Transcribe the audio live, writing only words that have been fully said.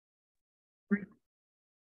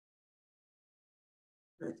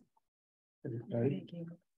Thank you.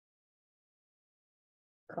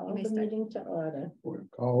 Call the meeting to order. We're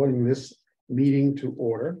calling this meeting to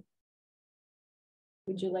order.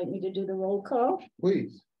 Would you like me to do the roll call?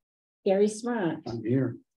 Please, Gary Smart, I'm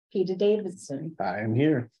here. Peter Davidson, I am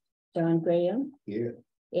here. John Graham, Here.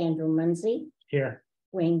 Andrew Muncy, Here.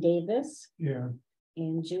 Wayne Davis, Yeah.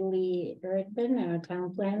 and Julie Erdman, our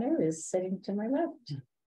town planner, is sitting to my left.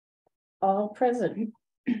 All present.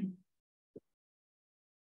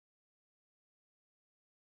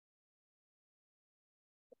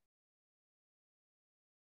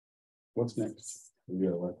 What's next?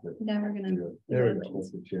 Now we're gonna. There we go.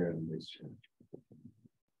 That's the chair and vice chair.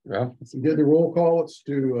 Well, So we did the roll call. Let's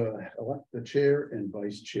do elect the chair and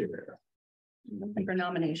vice chair. Looking for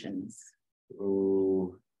nominations.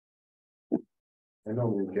 Oh, I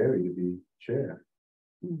nominate Gary to be chair.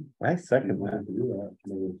 I second that. To do that.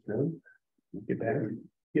 Maybe it's him.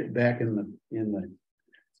 Get back in the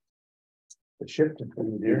ship to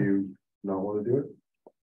Do there. you not want to do it?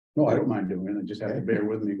 No, I don't mind doing it. I just have to bear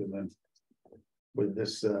with me because I'm with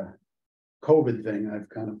this COVID thing, I've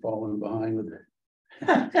kind of fallen behind with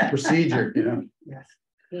the procedure, you know. Yes.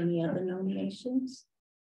 Any other nominations?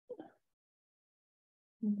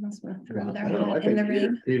 Must want to throw I their don't know, I hat in think the Peter,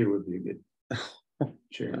 ring. Peter would be a good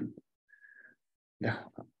chairman. Yeah,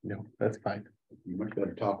 no, that's fine. You're much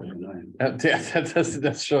better talker than I am.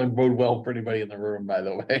 That's showing bode well for anybody in the room, by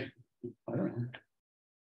the way. I don't know.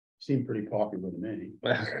 Seemed pretty popular to me.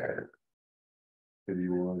 If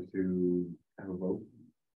you want to have a vote,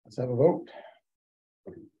 Let's have a vote.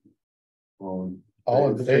 on All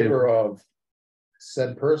in favor of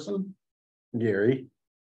said person, Gary,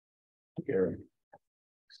 Gary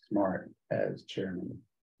Smart as chairman.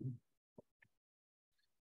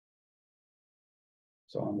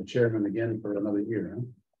 So I'm the chairman again for another year, huh?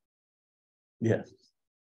 yes.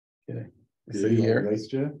 Okay. So here, vice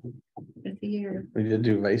chair. It's a year. we did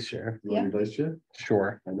do vice chair. You want to be vice chair?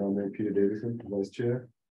 Sure. I nominate Peter Davidson for vice chair.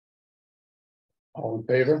 All in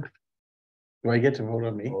favor? Do I get to vote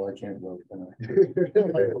on me? Oh, I can't vote. Can I?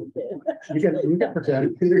 You can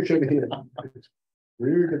pretend. You should hear.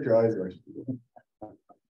 We could try it.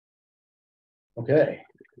 Okay,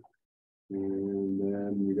 And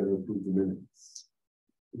then we gotta approve the minutes.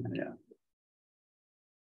 yeah.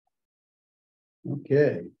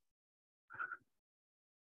 Okay.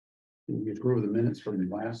 Can we approve the minutes from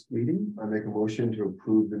the last meeting? I make a motion to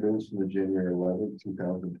approve the minutes from the January 11th,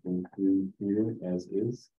 2023 meeting as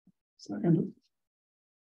is. Second.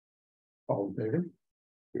 All in favor?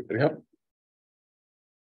 Yep,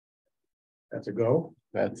 That's a go.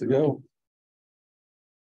 that's a go.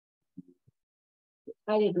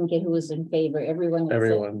 I didn't get who was in favor. Everyone. except,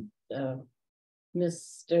 Everyone.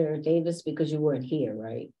 Mr. Davis, because you weren't here,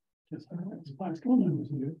 right?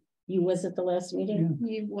 You was at the last meeting?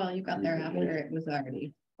 Well, you got there after it was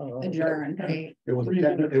already Oh, adjourned, right? It was a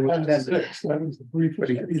 10-minute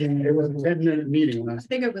meeting. I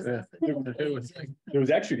think it was. Yeah. There was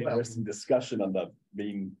actually an interesting discussion on the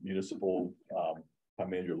Maine municipal town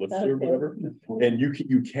manager list or whatever. And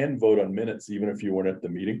you can vote on minutes even if you weren't at the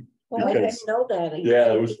meeting. Oh, I didn't Because- know that.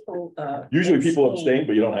 Yeah, it was- Usually people abstain. abstain,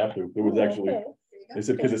 but you don't have to. It was Oh, actually, okay. they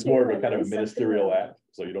said, because it's more of a kind of a Something ministerial else. act,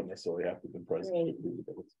 so you don't necessarily have to be present. Great.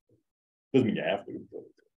 Doesn't mean you have to. but-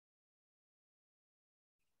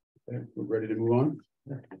 Okay, we're ready to move on.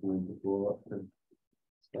 Move the floor up to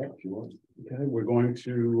start if you want. Okay, we're going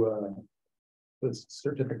to the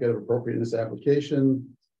certificate of appropriateness application,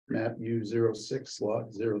 map U06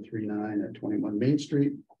 lot 039 at 21 Main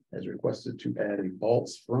Street, as requested to add a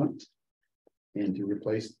vaults front and to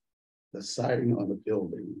replace the siding on the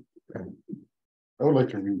building. I would like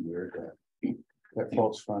to reword that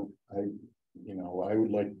false front. I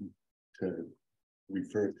would like to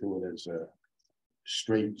refer to it as a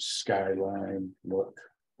straight skyline look.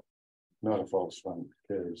 Not a false front,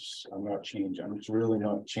 because I'm just really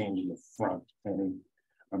not changing the front, and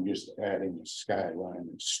I'm just adding a skyline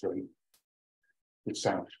and straight. It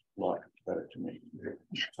sounds a lot better to me.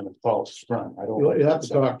 And a false front, I don't. You'll have to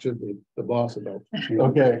talk to the boss about.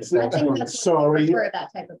 Okay, sorry. For that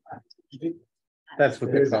type of project. That's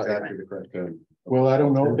what It they is call it. exactly the correct term. Well, I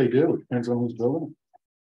don't know if they do. It depends on who's building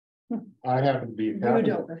it. I happen to be a You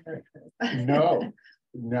carpenter. don't refer to it.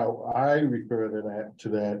 No, I refer to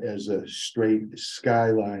that as a straight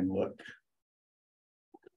skyline look.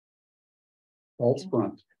 Vaults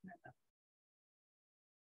front.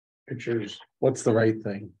 Pictures, What's the right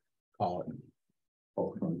thing? Call it.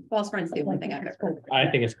 False front's the only thing I've ever. I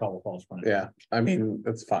think it's called a false front. Yeah, I mean,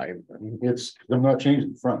 that's fine. It's, I'm not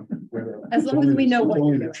changing the front. As long as we know It's what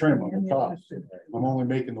only you're the trim doing. on the top. I'm only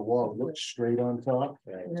making the wall look straight on top,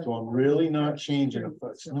 so I'm really not changing it,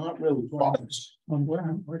 but it's not really false. It's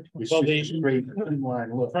Well, just a the- straight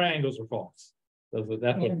line look. Triangles are false.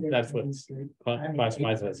 That's what's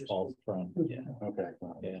classifies as false front, yeah. Okay,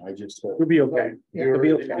 well, Yeah. I just, You'll be okay. You'll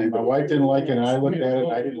be okay. my wife didn't like it, and I looked at it,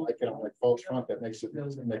 I didn't like it, I'm like, false front, that makes it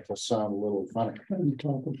sound a little funny.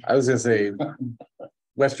 I was gonna say,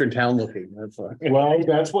 Western town looking, that's why. Well,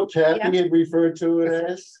 that's what Kathy had referred to it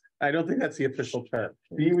as. I don't think that's the official term.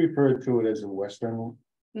 He referred to it as a western,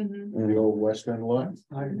 Mhm. the old western look.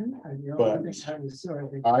 But But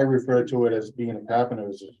I refer to it as being a carpenter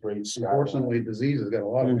as a great sky. Unfortunately, disease has got a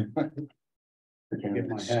lot of. Mm. I can get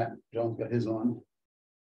my hat, John's got his on.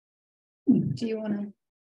 Do you wanna?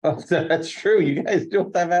 Oh, that's true. You guys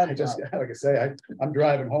don't have I hats. just, on. like I say, I'm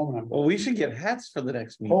driving home and I'm, Well, we should get hats for the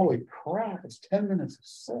next meeting. holy crap, it's 10 minutes to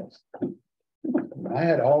 6. I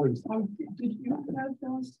had all these. Did you have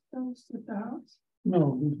those at the house?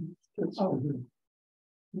 No. Oh.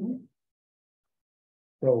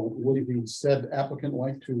 So would the said applicant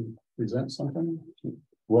like to present something?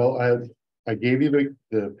 Well, I gave you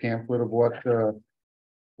the pamphlet of what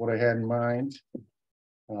I had in mind.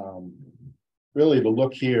 Really, the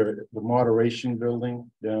look here, the moderation building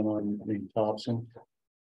down on the Topsham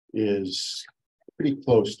is pretty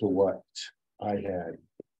close to what I had.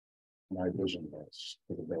 My vision was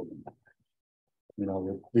for the building. You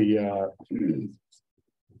know,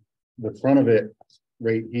 the front of it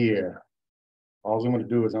right here. All I'm gonna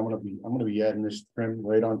do is I'm gonna be adding this trim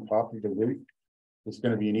right on top of the roof. It's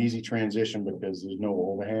gonna be an easy transition because there's no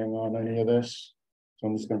overhang on any of this. So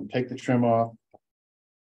I'm just gonna take the trim off.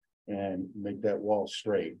 And make that wall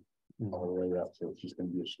straight all the way up, so it's just gonna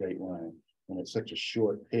be a straight line. And it's such a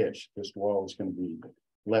short pitch, this wall is gonna be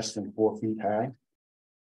less than 4 feet high.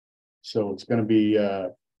 So it's gonna be,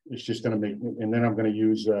 it's just gonna make, and then I'm gonna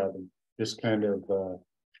use this kind of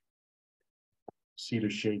cedar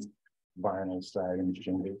shaped vinyl siding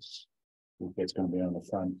shingles. It's gonna be on the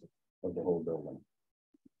front of the whole building.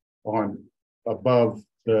 On above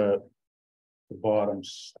the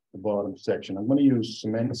bottom section, I'm gonna use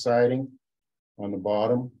cement siding on the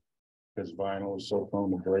bottom. Because vinyl is so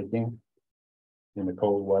prone to breaking in the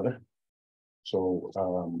cold weather. So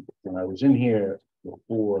when I was in here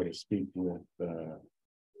before to speak with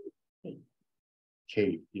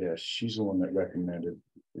Kate, yes, she's the one that recommended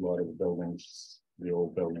a lot of the buildings, the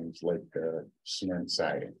old buildings, like cement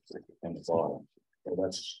siding on the bottom. So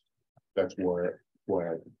that's where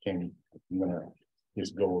I came. I'm gonna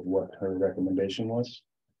just go with what her recommendation was,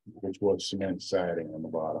 which was cement siding on the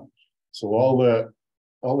bottom. So all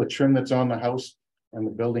the trim that's on the house and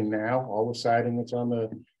the building now, all the siding that's on the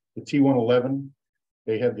T111,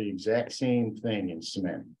 they have the exact same thing in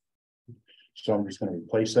cement. So I'm just gonna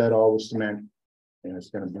replace that all with cement, and it's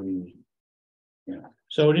gonna be,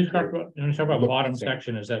 So when you talk about bottom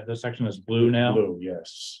section, is that the section is blue now? blue,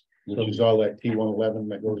 yes, which is all that T111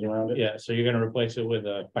 that goes around it. Yeah, so you're gonna replace it with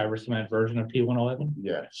a fiber cement version of T111?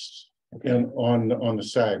 Yes, and on the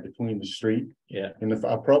side between the street. Yeah. And if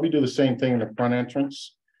I'll probably do the same thing in the front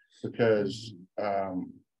entrance, because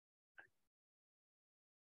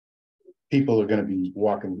people are gonna be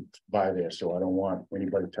walking by there, so I don't want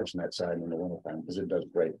anybody touching that side in the wintertime, because it does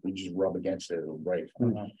break. We just rub against it, it'll break.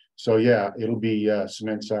 So yeah, it'll be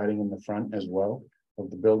cement siding in the front as well of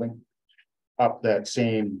the building. Up that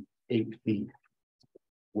same 8 feet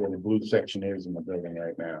where the blue section is in the building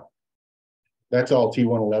right now. That's all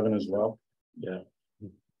T111 as well. Yeah.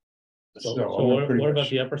 So So I'm what pretty about much-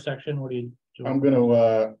 the upper section? What do you? I'm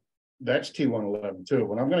gonna, that's T111 too,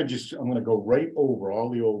 but I'm gonna go right over all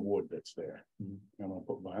the old wood that's there. I'm gonna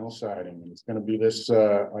put vinyl siding, and it's gonna be this,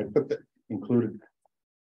 I put the included.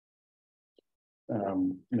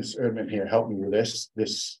 Miss Erdman here helped me with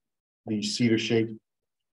these cedar shaped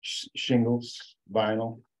shingles,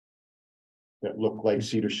 vinyl. That look like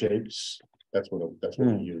cedar shapes, that's what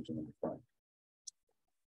we're using in the front.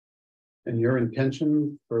 And your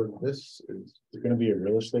intention for this is, It's gonna be a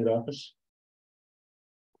real estate office.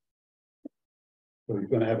 so you're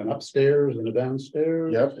gonna have an upstairs and a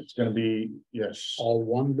downstairs? Yep, it's gonna be, yes. All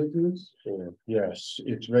one business or? Yes,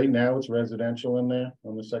 it's right now, it's residential in there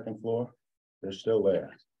on the second floor. They're still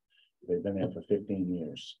there. They've been there for 15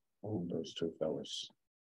 years, those two fellas.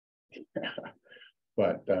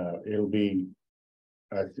 But it'll be,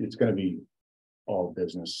 it's gonna be all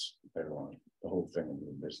business there on, the whole thing will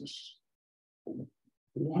be business.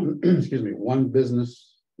 One, excuse me, one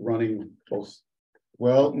business running both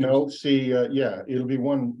Well, no, see, yeah, it'll be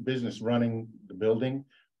one business running the building,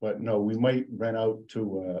 but no, we might rent out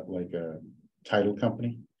to, like a title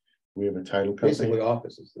company. We have a title Basically company.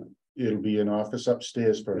 offices then. It'll be an office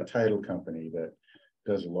upstairs for a title company that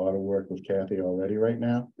does a lot of work with Kathy already right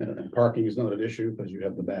now. And parking is not an issue because you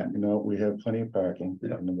have the back. You know, we have plenty of parking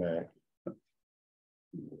Yeah. in the back.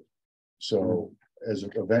 So as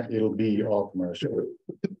an event, it'll be all commercial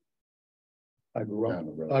I grew up, down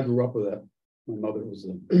the road. I grew up with that. My mother was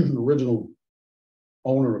the original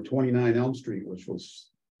owner of 29 Elm Street, which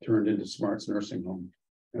was turned into Smart's Nursing Home.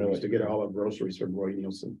 And I used to get all our groceries from Roy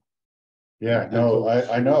Nielsen. Yeah, no,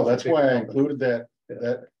 I know, that's why I included that.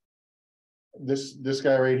 This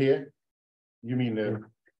guy right here. You mean the,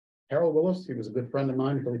 Harold Willis, he was a good friend of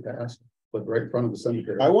mine until he passed, but right in front of the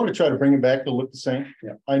cemetery. I want to try to bring it back to look the same.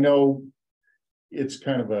 Yeah. I know it's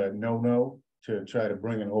kind of a no-no to try to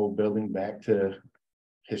bring an old building back to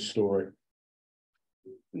historic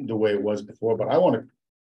the way it was before, but I want to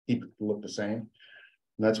keep it to look the same.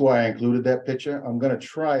 And that's why I included that picture. I'm gonna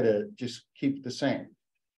try to just keep it the same.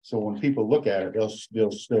 So when people look at it, they'll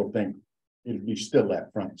still think it'll be still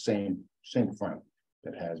that front, same front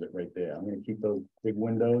that has it right there. I'm gonna keep those big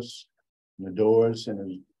windows and the doors, and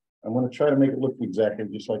I'm gonna try to make it look exactly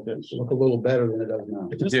just like this. Look a little better than it does now.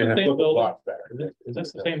 Is this Yeah. the same Look a building? lot better. Is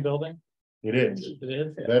this the same building? It is. It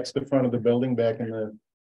is? That's the front of the building back in the.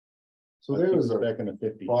 So there was a back in the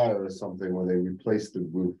 50s. fire or something where they replaced the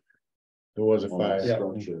roof There was a on that fire. Yeah.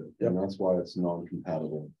 structure, Yeah. and that's why it's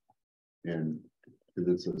non-compatible. And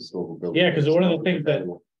because it's a historical building. Yeah, 'cause it's one of the things that-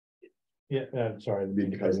 non-compatible Yeah, I'm sorry.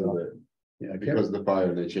 Because of the, Yeah, I can't- because of the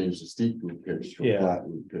fire, they changed the steep roof pitch to a Yeah. flat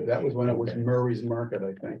roof pitch. that was when it was Okay. Murray's Market,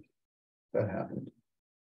 I think. That happened.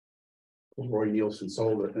 Roy Nielsen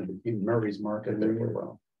sold it and it became Murray's Market there for a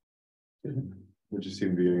while. Which just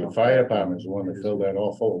seemed to be. The fire department is the one that filled that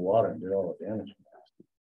all full of water and did all the damage.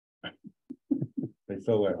 They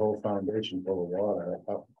filled that whole foundation full of water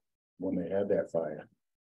up when they had that fire.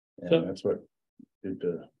 So- And that's what did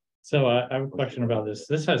the, So I have a question about this.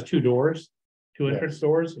 This has two doors, two Yeah. entrance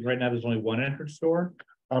doors. Right now, there's only one entrance door.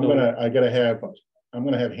 I'm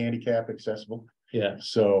gonna have handicap accessible. Yeah.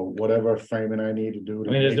 So whatever framing I need to do. I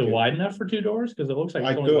to mean, is make it wide enough for two doors? Because it looks like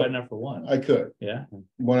I it's only could. wide enough for one. I could, Yeah.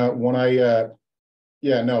 when I,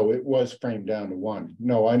 yeah, no, it was framed down to one.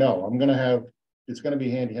 No, I know, it's gonna be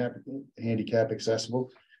handicap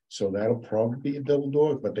accessible. So that'll probably be a double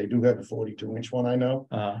door, but they do have a 42-inch one, I know,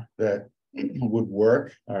 that would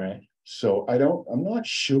work. All right. So I'm not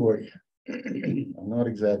sure. I'm not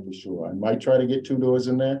exactly sure. I might try to get two doors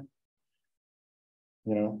in there.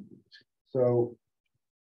 You know, So.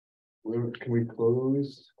 Can we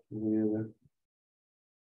close? I'd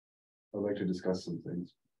like to discuss some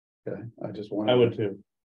things. Okay, I just I wanted, would too.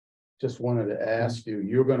 just wanted to ask you,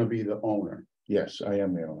 you're gonna be the owner yes, I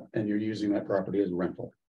am the owner. and you're using that property as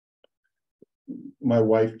rental. My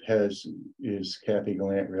wife is Kathy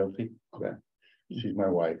Gallant Realty. Okay. She's my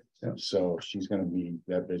wife, Yeah. so she's gonna be,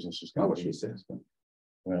 that business is Not gonna what be, she says, but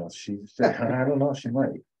well, I don't know, she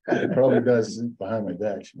might. It probably does behind my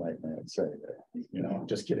back, she might say that, you know,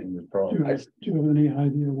 just kidding. the Do problem. you have any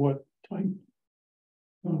idea what type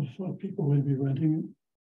of people would be renting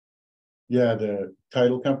Yeah, the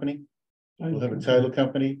title company, it? we'll have a title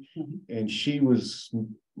company, Mhm. and she was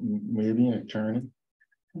maybe an attorney,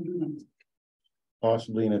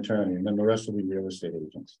 possibly an attorney, and then the rest will be real estate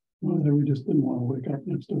agents. Well, we just didn't want to wake up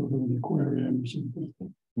next door to an aquarium or something,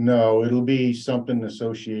 No, it'll be something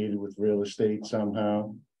associated with real estate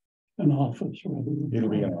somehow. an office rather than. It'll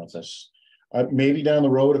be an office. Maybe down the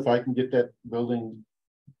road, if I can get that building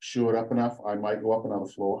shored up enough, I might go up another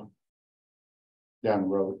floor. Down the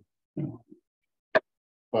road. Yeah.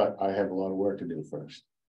 But I have a lot of work to do first.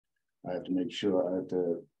 I have to make sure, I have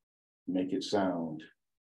to make it sound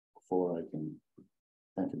before I can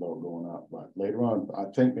think about going up. But later on, I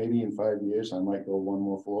think maybe in 5 years, I might go one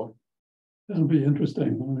more floor. That'll be interesting.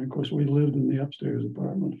 I mean, of course, we lived in the upstairs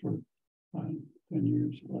apartment for 10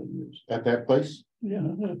 years, 11 years. At that place? Yeah,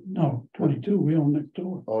 no, 22, we own next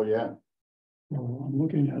door. Oh, yeah, So I'm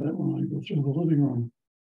looking at it when I go through the living room.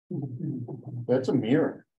 that's a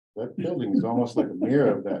mirror. That building is almost like a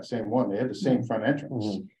mirror of that same one. They had the same front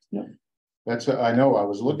entrance. Yeah. That's, I know, I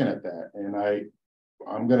was looking at that and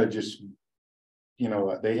I'm gonna just, you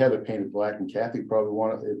know, they have it painted black and Kathy probably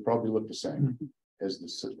wanted, it probably look the same as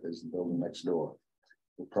the building next door.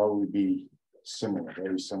 It'll probably be similar,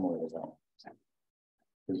 very similar to that.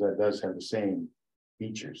 Because that does have the same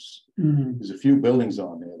features. Mhm. There's a few buildings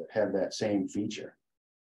on there that have that same feature.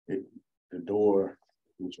 The door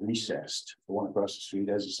was recessed. The one across the street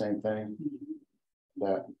has the same thing.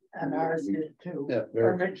 That. And ours did too, Yeah,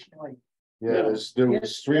 very, originally. Yeah, there was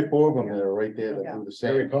 3 or 4 of them that are right there that do the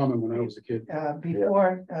Very same. common when I was a kid.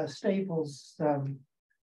 Before Staples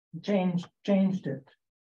changed it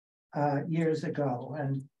years ago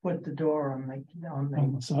and put the door on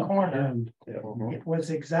the corner. And It was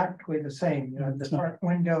exactly the same, you know, the front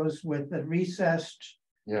windows with the recessed.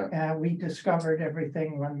 Yeah, We discovered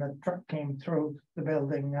everything when the truck came through the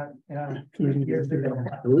building, years ago.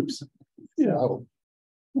 Oops. Yeah, wow.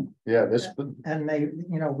 Yeah, this, And they,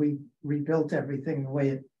 you know, we rebuilt everything the way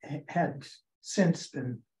it had since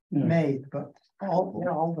been yeah. made, but all, you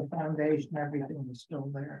know, all the foundation, everything was still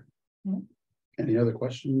there. Any other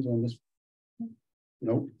questions on this?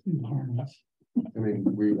 Nope. Seems harmless. I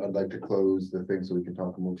mean, I'd like to close the thing so we can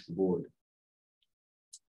talk amongst the board.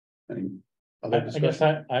 Any I other guess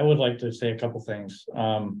discussion? I would like to say a couple things.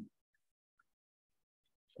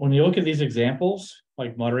 When you look at these examples,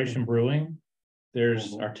 like moderation brewing,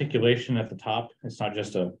 there's articulation at the top. It's not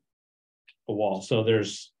just a wall. So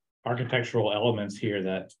there's architectural elements here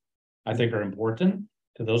that I think are important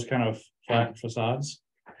to those kind of flat facades.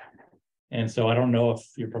 And so I don't know if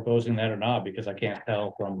you're proposing that or not, because I can't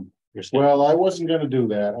tell from your. well, I wasn't gonna do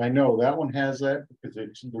that. I know that one has that, because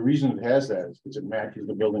it's, the reason it has that is because it matches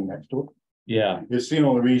the building next to it. Yeah, It's the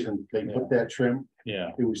only reason they put that trim.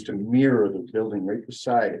 yeah, It was to mirror the building right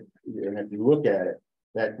beside it. And if you look at it,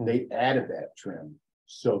 that they added that trim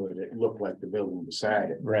so that it looked like the building beside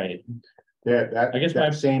it. right. That I guess that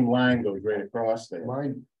my- same line goes right across there.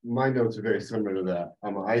 My notes are very similar to that.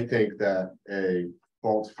 I think that a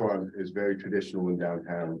false front is very traditional in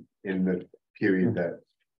downtown in the period that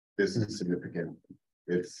this is significant.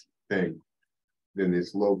 It's thing. Then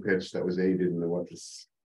this low pitch that was aided in the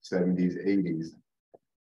 70s, 80s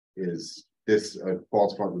is this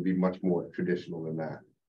false front would be much more traditional than that.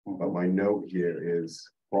 But my note here is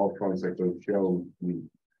false fronts like those shown,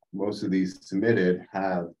 most of these submitted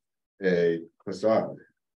have a facade.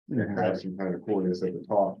 It has some kind of cornice at the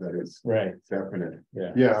top that is Right, definite.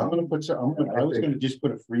 Yeah, I'm gonna put some, I was gonna just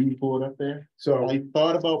put a free board up there. So I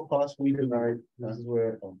thought about possibly doing tonight, this is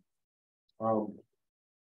where,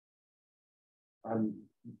 I'm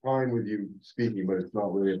fine with you speaking, but it's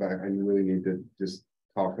not really about, I really need to just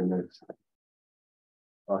talk amongst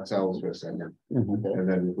ourselves for a second. And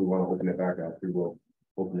then if we want to open it back up, we will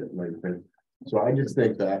open it later. So I just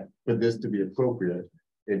think that for this to be appropriate,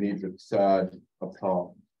 it needs a facade up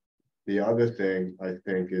top. The other thing I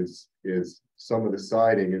think is some of the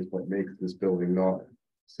siding is what makes this building not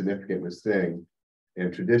significant in this thing.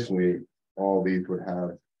 And traditionally, all these would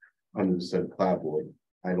have 100% clapboard.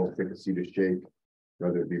 I don't think a cedar shake,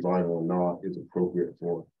 whether it be vinyl or not, is appropriate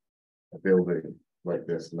for a building like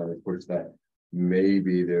this. And I would push that.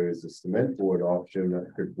 Maybe there is a cement board option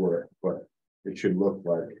that could work, but it should look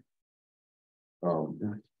like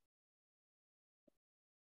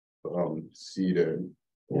cedar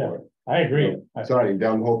or I agree. siding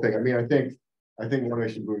down the whole thing. I mean, I think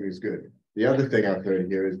moderation brewing is good. The other thing I've heard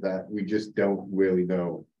here is that we just don't really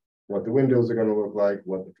know what the windows are gonna look like,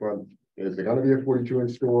 what the front, is it gonna be a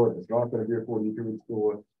 42-inch door? It's not gonna be a 42-inch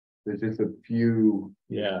door. There's just a few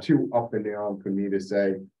too up and down for me to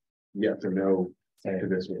say yes or no to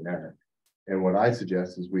this right now. And what I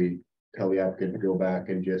suggest is we tell the applicant to go back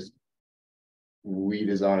and just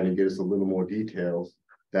redesign and get us a little more details,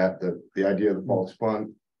 that the idea of the false front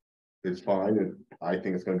is fine, and I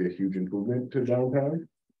think it's gonna be a huge improvement to downtown,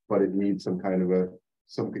 but it needs some kind of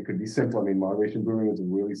something could be simple. I mean, moderation brewing is a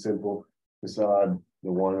really simple facade.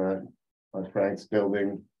 The one at Frank's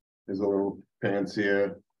building is a little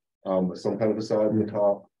fancier, some kind of facade on the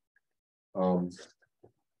top.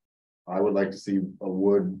 I would like to see a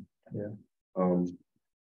wood,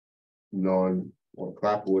 or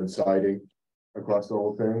clapboard siding across the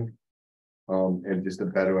whole thing. And just a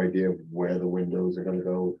better idea of where the windows are gonna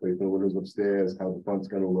go, like the windows upstairs, how the front's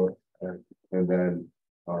gonna look, and then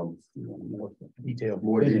more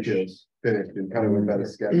details finished and kind of a better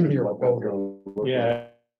sketch of what that's gonna look like. Yeah.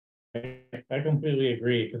 I completely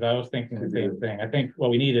agree, because I was thinking the same thing. I think what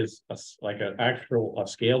we need is like an actual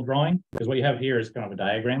scale drawing, because what you have here is kind of a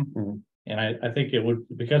diagram. And I think it would,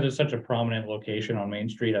 because it's such a prominent location on Main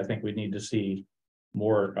Street, I think we need to see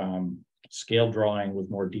more scale drawing with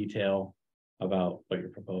more detail about what you're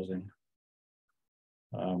proposing.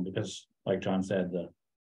 Because like John said,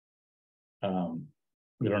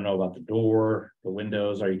 we don't know about the door, the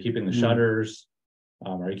windows. Are you keeping the shutters?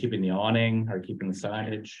 Are you keeping the awning? Are you keeping the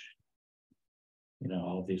signage? You know,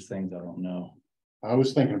 all of these things I don't know. I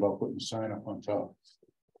was thinking about putting the sign up on top.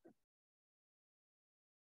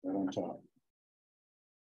 Right on top.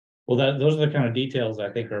 Well, those are the kind of details I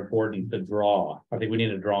think are important to draw. I think we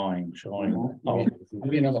need a drawing showing. all of these. You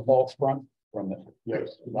mean on the false front from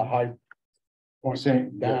Yes. the high point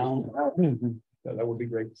Saying down. down. That would be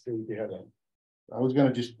great to see if you had a. I was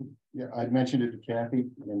gonna just, yeah, I mentioned it to Kathy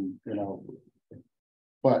and, you know.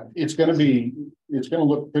 But it's gonna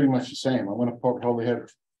look pretty much the same. I'm gonna probably have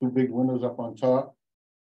 2 big windows up on top.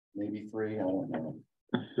 Maybe 3, I don't know.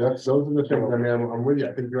 Those are the things, I mean, I'm with you,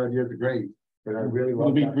 I think your ideas are great, but I really It'll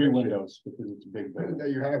love. be that 3 picture windows because it's a big building. That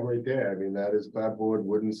you have right there, I mean, that is clapboard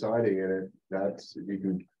wooden siding in it, that's, if you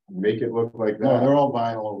can make it look like that. No, they're all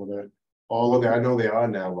vinyl over there. All of that, I know they are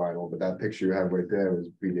now vinyl, but that picture you have right there is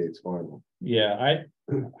predates vinyl. Yeah,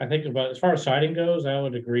 I think about, as far as siding goes, I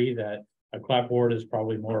would agree that a clapboard is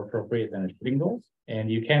probably more appropriate than a shingle. And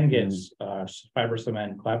you can get fiber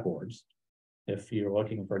cement clapboards if you're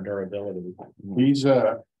looking for durability. These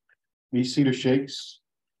cedar shakes,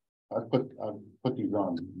 I've put these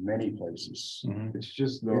on many places. Mhm. It's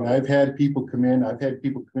just And not, I've had people come in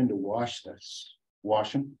to wash them,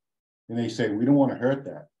 and they say, we don't want to hurt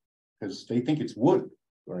that. Because they think it's wood,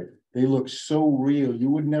 right, they look so real, you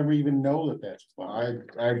would never even know that that's fine.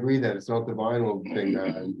 I agree that it's not the vinyl thing,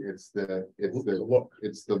 it's the look.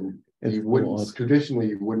 it's the, It's you the wouldn't, look. traditionally,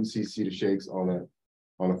 you wouldn't see cedar shakes on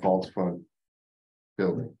a false front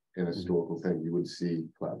building, in a historical thing, you would see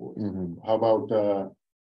clapboards. How about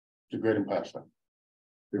the great impasta?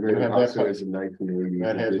 The Great have that Impasta part. is a 1980s.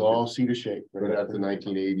 That has edition, all cedar shake. but that's the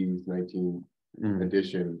 1980s, Mm.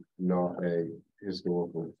 edition, not a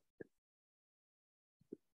historical.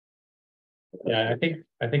 Yeah,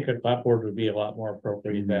 I think a clapboard would be a lot more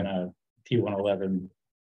appropriate than a T111,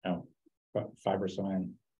 fiber cement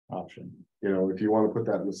option. You know, if you want to put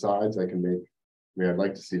that in the sides, I can make, I mean, I'd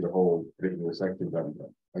like to see the whole particular section done, but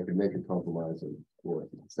I could make a compromise and or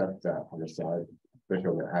accept that on the side, especially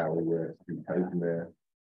on the alley where it's too tight in there.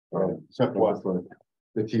 Except what? For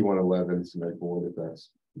the T111 cement board, if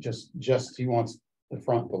that's, Just he wants the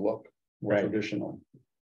front to look more Right. traditional.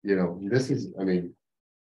 you know, this is, I mean.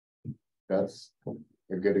 That's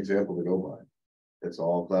a good example to go by. It's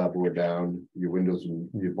all clapboard down, your windows and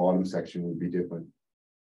your bottom section would be different.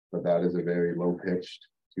 But that is a very low pitched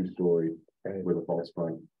 2-story with a false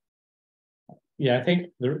front. Yeah, I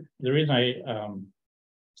think the reason I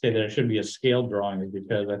say that it should be a scale drawing is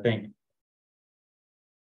because I think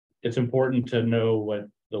it's important to know what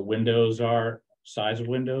the windows are, size of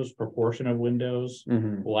windows, proportion of windows,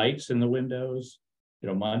 lights in the windows,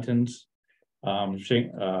 muntins,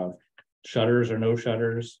 shutters or no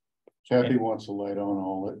shutters. Kathy wants the light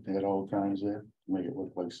on at all times there, to make it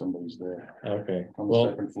look like somebody's there Okay, on the well,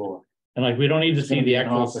 second floor. and like, we don't need to It's gonna see be the an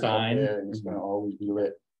actual office up sign, there, and it's gonna always be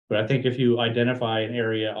lit. but I think if you identify an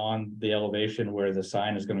area on the elevation where the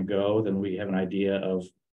sign is gonna go, then we have an idea of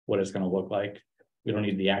what it's gonna look like. We don't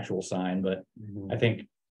need the actual sign, but I think,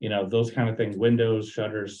 those kind of things, windows,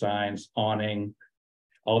 shutters, signs, awning,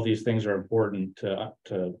 all these things are important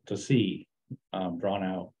to see drawn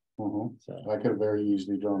out. So, I could have very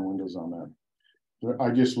easily drawn windows on that.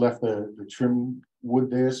 I just left the trim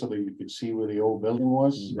wood there so that you could see where the old building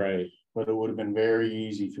was, right, but it would have been very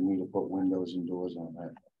easy for me to put windows and doors on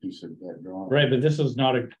that piece of that drawing. right, but this is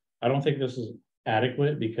not I don't think this is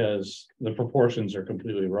adequate because the proportions are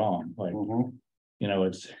completely wrong, like,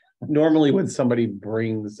 it's. Normally, when somebody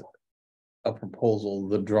brings a proposal,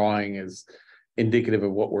 the drawing is indicative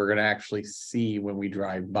of what we're gonna actually see when we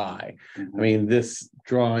drive by. I mean, this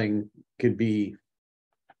drawing could be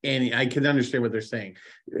I can understand what they're saying.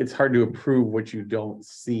 It's hard to approve what you don't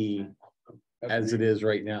see as it is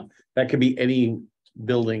right now. That could be any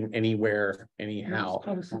building, anywhere, anyhow.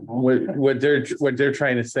 What they're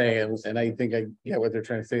trying to say, and I think what they're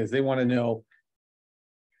trying to say is they want to know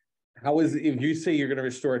how is, if you say you're going to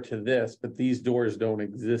restore it to this, but these doors don't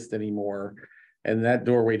exist anymore, and that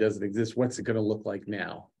doorway doesn't exist, what's it going to look like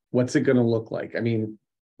now? What's it going to look like? I mean,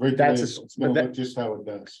 Right, that's it's gonna look just how it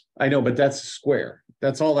does. I know, but that's a square.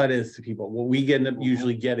 That's all that is to people. What we end up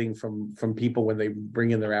usually getting from people when they bring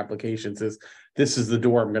in their applications is, this is the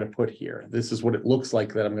door I'm going to put here. This is what it looks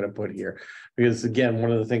like that I'm going to put here. Because again,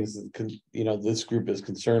 one of the things that this group is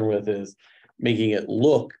concerned with is making it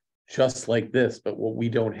look just like this, but what we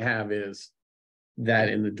don't have is that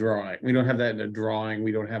in the drawing. We don't have that in the drawing.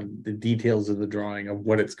 We don't have the details of the drawing of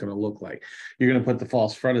what it's going to look like. You're going to put the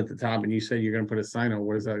false front at the top, and you said you're going to put a sign on.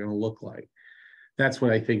 What is that going to look like? That's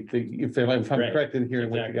what I think. If I'm Right. correct in hearing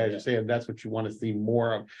what you Exactly, guys are saying, that's what you want to see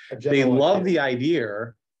more of. A They general love idea. the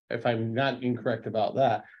idea. If I'm not incorrect about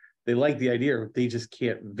that, they like the idea. They just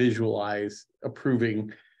can't visualize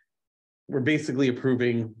approving. We're basically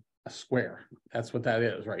approving a square. That's what that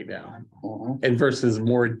is right now. And versus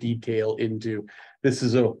more detail into this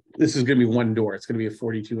is going to be one door. It's going to be a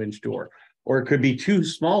 42-inch door, or it could be two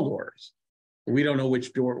small doors. We don't know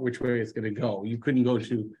which way it's going to go. You couldn't go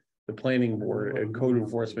to the planning board and code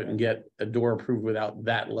enforcement and get a door approved without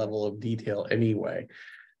that level of detail anyway.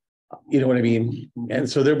 You know what I mean? And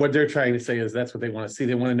so what they're trying to say is that's what they want to see.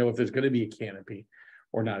 They want to know if there's going to be a canopy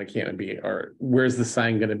or not a canopy, or where's the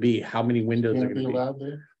sign going to be? How many windows are Can't going be to be? allowed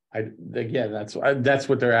there? Again, that's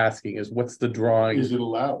what they're asking is what's the drawing? Is it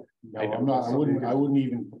allowed? No, I know. I'm not, I wouldn't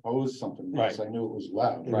even propose something unless I knew it was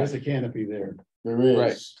allowed. There is a canopy there, There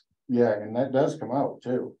Right. is, yeah, and that does come out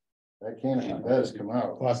too. That canopy does come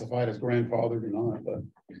out. classified as grandfathered or not, but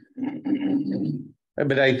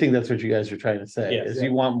But I think that's what you guys are trying to say, Yes. is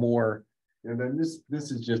you want more. And then this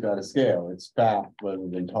is just out of scale, it's fat rather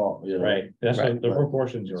than tall, you know. Right, that's Right. what the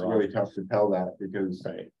proportions It's are really on. tough to tell that because,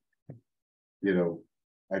 Right, you know,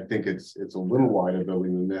 I think it's a little wider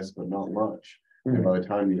building than this, but not much. And by the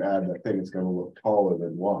time you add that thing, it's gonna look taller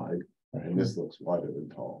than wide, and this looks wider than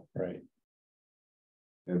tall. right.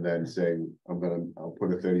 And then saying, I'll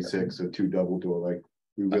put a 36 or 2 double door, like,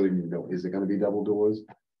 we really need to know, is it gonna be double doors?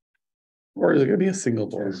 Or is it gonna be a single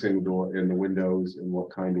And door? a single door in the windows, and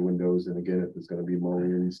what kind of windows, and again, if there's gonna be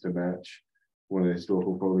mullions to match. One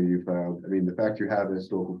historical photo you found, I mean, the fact you have a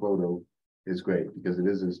historical photo is great, because it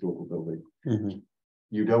is a historical building. Mhm.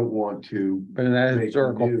 You don't want to But in that make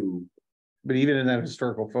historical, new, but even in that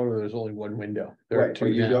historical photo, there's only one window. There are right, two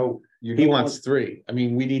but you now. don't. He don't wants want- 3. I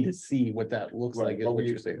mean, we need to see what that looks Right, like, is but what we-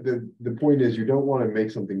 you're saying. The point is, you don't wanna make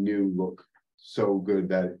something new look so good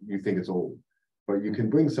that you think it's old. But you can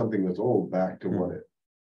bring something that's old back to what it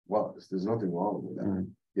was, there's nothing wrong with that.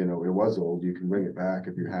 Mhm. You know, it was old, you can bring it back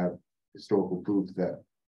if you have historical proof that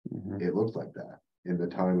Mhm. it looked like that in the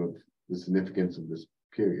time of the significance of this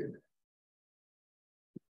period.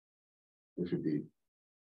 Which would be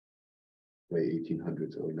late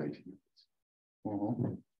 1800s, early 1900s.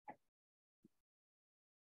 Mhm.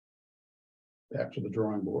 back to the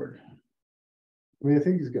drawing board. I mean, I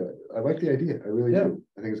think he's good. I like the idea. I really Yeah. do.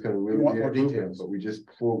 I think it's gonna really want be more improvement, details.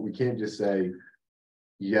 but we can't just say,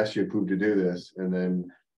 yes, you approved to do this, and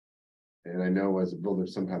then. And I know as a builder,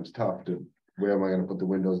 it's sometimes tough to, where am I gonna put the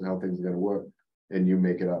windows and how things are gonna work? And you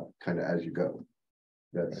make it up kind of as you go.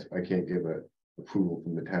 I can't give a approval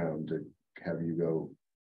from the town to have you go.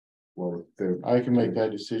 Well, I can make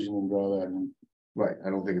that decision and draw that in right, I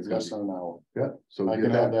don't think it's gonna, less than an hour. yeah, so I get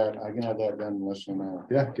can have that, that, I can have that done in less than an hour.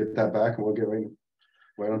 yeah, get that back and we'll get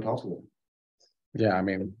right on top of it. Yeah, I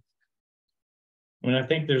mean, I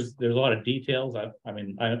think there's a lot of details.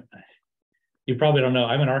 You probably don't know,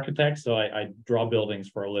 I'm an architect, so I draw buildings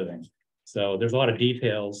for a living. So there's a lot of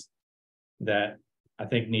details that I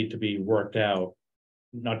think need to be worked out.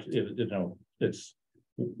 Not, you know, it's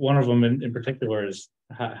one of them in particular is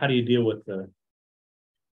how do you deal with the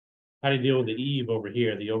eave over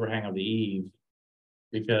here, the overhang of the eave?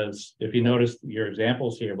 Because if you notice your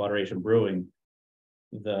examples here, moderation brewing,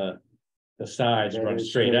 the sides That run is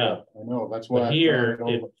straight up. I know, that's why. But I here, thought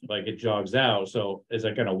it it jogs out, so is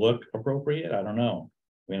it gonna look appropriate? I don't know.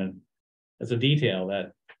 I mean, it's a detail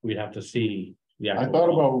that we'd have to see. The I actual thought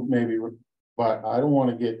drawing. about maybe, but I don't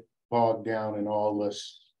wanna get bogged down in all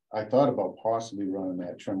this. I thought about possibly running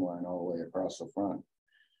that trim line all the way across the front.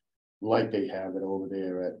 Like they have it over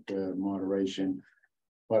there at moderation.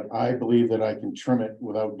 But I believe that I can trim it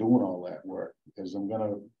without doing all that work, because I'm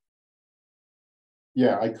gonna.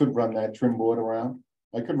 Yeah, I could run that trim board around.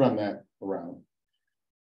 I could run that around.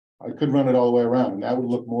 I could run it all the way around, and that would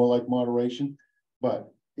look more like moderation, but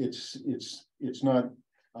it's not,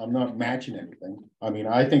 I'm not matching anything. I mean,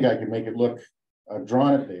 I think I can make it look, I've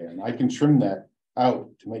drawn it there, and I can trim that out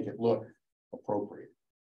to make it look appropriate.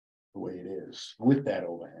 The way it is with that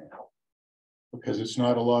overhang. Because it's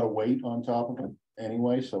not a lot of weight on top of it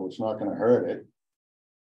anyway, so it's not gonna hurt it.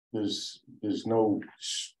 There's no,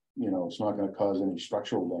 it's not gonna cause any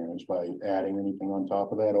structural damage by adding anything on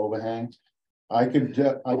top of that overhang. I can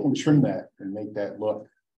trim that and make that look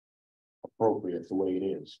appropriate the way it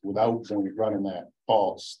is, without running that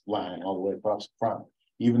false line all the way across the front.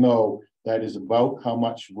 Even though that is about how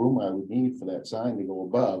much room I would need for that sign to go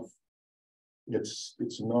above. It's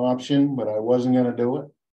an option, but I wasn't gonna do it.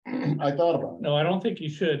 I thought about it. No, I don't think you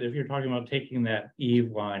should, if you're talking about taking that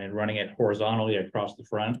eave line and running it horizontally across the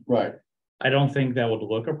front. Right. I don't think that would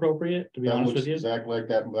look appropriate, to be That honest looks with you. exactly like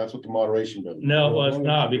that. That's what the moderation does. No, well, it's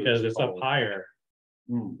not, because it's up higher.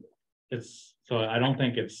 Hmm. So I don't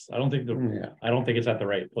think it's at the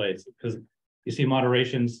right place, because you see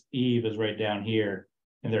moderation's eave is right down here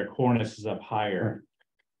and their cornice is up higher.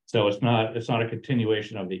 So it's not a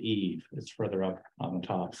continuation of the eave, it's further up on the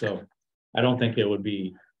top, so I don't think it would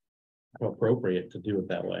be appropriate to do it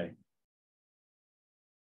that way.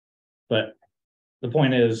 But the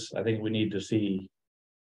point is, I think we need to see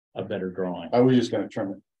a better drawing. I was just gonna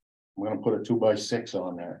trim it. I'm gonna put a 2x6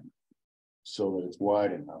 on there. so that it's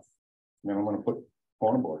wide enough. Then I'm gonna put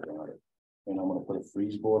corner board on it, and I'm gonna put a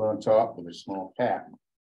freeze board on top with a small cap.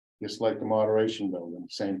 Just like the moderation building,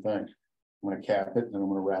 same thing. I'm gonna cap it and I'm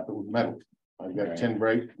gonna wrap it with metal. I've got a Right. tin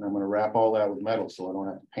break and I'm gonna wrap all that with metal, so I don't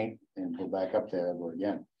have to paint and go back up there ever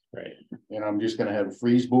again. Right. And I'm just gonna have a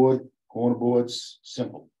freeze board, corner boards,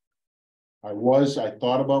 simple. I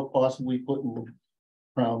thought about possibly putting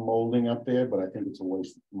crown molding up there, but I think it's a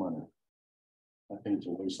waste of money. I think it's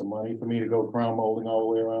a waste of money for me to go crown molding all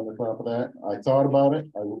the way around the top of that. I thought about it.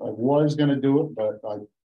 I was gonna do it, but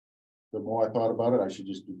the more I thought about it, I should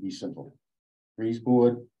just be simple. Freeze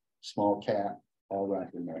board, small cap, all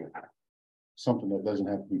wrapped in metal. Something that doesn't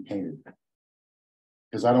have to be painted.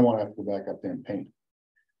 Because I don't want to have to go back up there and paint.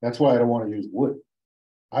 That's why I don't want to use wood.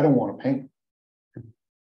 I don't want to paint.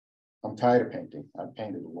 I'm tired of painting. I've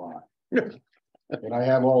painted a lot. And I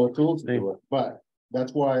have all the tools to do it, but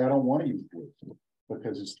that's why I don't want to use wood.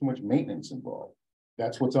 Because it's too much maintenance involved.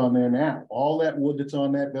 That's what's on there now. All that wood that's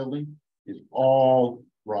on that building is all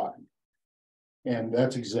rotten. And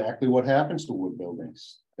that's exactly what happens to wood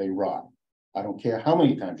buildings. They rot. I don't care how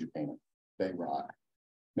many times you paint them, they rot.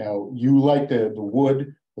 Now, you like the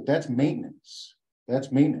wood, but that's maintenance.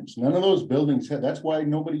 That's maintenance. None of those buildings have, that's why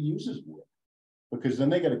nobody uses wood. Because then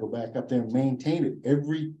they gotta go back up there and maintain it.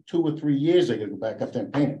 Every 2 or 3 years, they gotta go back up there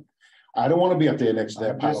and paint it. I don't wanna be up there next to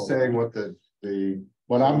that I'm pile. just saying what the.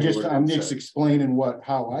 But I'm just said. explaining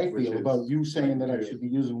how I Which feel is- about you saying that I should be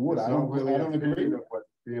using wood. It's I not don't really an agree. opinion of what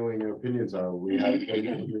feeling and opinions are. We have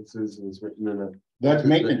ordinances and it's written in a. That's that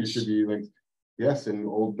maintenance. You should be like, yes, in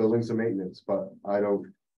old buildings are maintenance, but I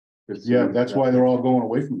don't. Yeah, that's why they're all going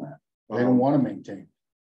away from that. They don't Um, wanna maintain.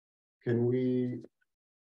 Can we?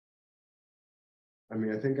 I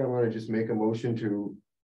mean, I think I wanna just make a motion to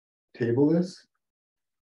table this.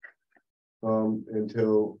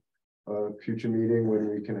 Until a future meeting when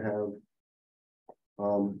we can have.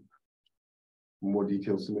 More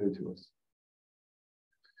details submitted to us.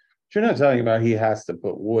 You're not talking about he has to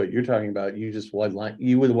put wood, you're talking about you just would like,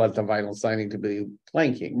 you would want the vinyl siding to be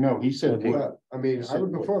planking. No, he said, Okay. Well, I mean, I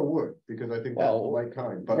would prefer wood, because I think that's the Well, right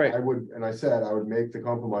kind, but right. I would, and I said I would make the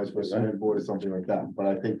compromise for cement board or something like that, but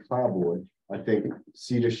I think clapboard, I think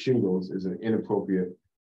cedar shingles is an inappropriate.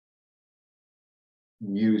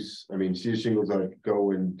 Use, I mean, cedar shingles are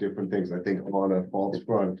go in different things, I think on a false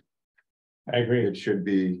front, I agree. it should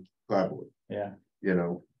be clapboard, Yeah. you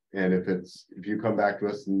know? And if you come back to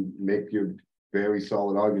us and make your very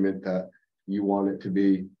solid argument that you want it to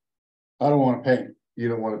be, I don't wanna paint. you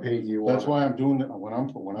don't wanna paint, you want. That's why I'm doing it when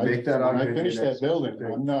I Make that argument finish your that next building,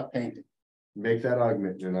 thing. I'm not painting. Make that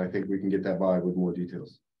argument, and I think we can get that by with more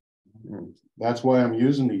details. That's why I'm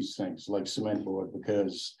using these things like cement board,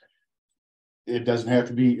 because. It doesn't have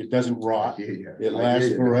to be, it doesn't rot, It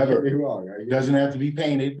lasts forever. It doesn't have to be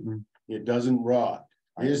painted, it doesn't rot.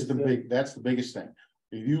 That's the biggest thing.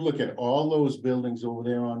 If you look at all those buildings over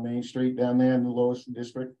there on Main Street down there in the lowest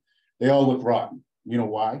district, they all look rotten. You know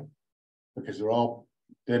why? Because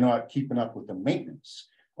they're not keeping up with the maintenance.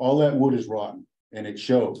 All that wood is rotten and it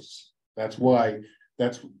shows. That's why,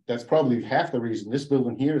 that's probably half the reason this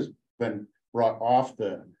building here has been brought off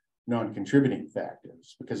the non-contributing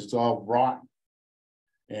factors, because it's all rotten.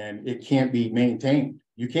 And it can't be maintained.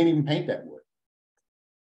 You can't even paint that wood.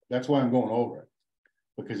 That's why I'm going over it.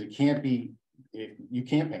 Because it can't be, you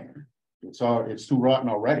can't paint it. It's too rotten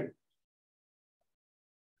already.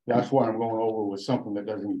 That's why I'm going over with something that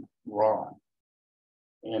doesn't rot.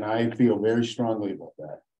 And I feel very strongly about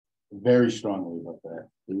that. Very strongly about that.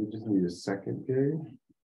 You just need a second, Gary?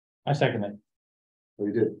 I second it. Oh,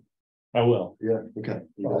 you did? I will. Yeah, okay.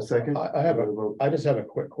 You got a second? I just have a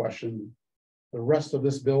quick question. The rest of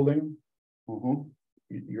this building, Mhm.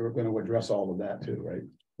 you're gonna address all of that too, right?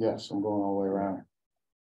 Yes, I'm going all the way around.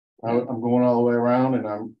 I'm going all the way around and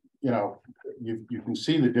I'm, you can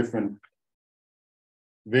see the different.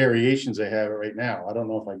 Variations they have right now. I don't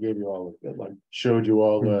know if I gave you all, showed you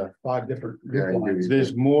all the, 5 different. Yeah, I agree.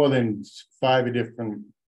 there's more than 5 different.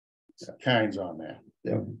 Kinds on there.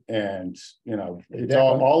 Yeah. And, it's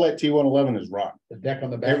all that T111 is rotten. The deck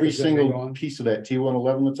on the back. Every is gonna be single gone. piece of that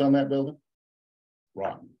T111 that's on that building.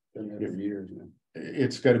 Rotten. Been there for years now.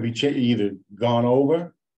 It's gotta be either gone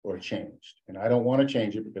over or changed. And I don't wanna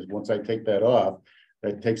change it because once I take that off,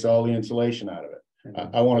 that takes all the insulation out of it.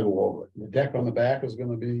 I wanna go over it. The deck on the back is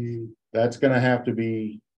gonna be, That's gonna have to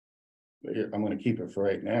be. I'm gonna keep it for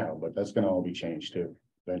right now, but that's gonna all be changed too,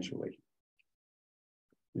 eventually.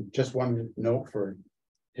 just one note for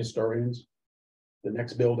historians. The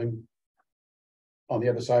next building. On the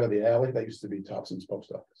other side of the alley, that used to be Topson's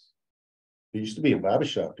post office. There used to be a barber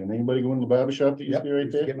shop. Didn't anybody go in the barber shop that used to be right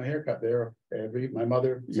Used to there? Get my hair cut there, my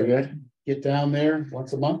mother. You did? get down there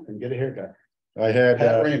once a month and get a haircut. I had,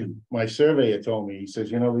 Pat Raymond, my surveyor told me, he says,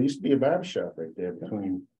 you know, there used to be a barber shop right there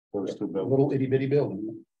between those two a buildings. little itty bitty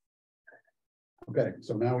building. Okay,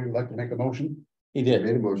 so now we would like to make a motion. He Made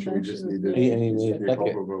did. a motion, we just need to. He- and he made a just need a call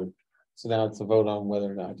second. for vote. So now it's a vote on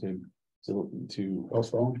whether or not to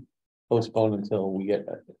Postpone. postpone until we get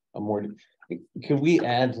a more. Could we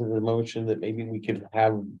add to the motion that maybe we could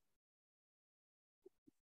have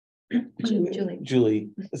Julie, Julie,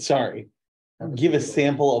 give a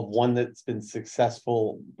sample of one that's been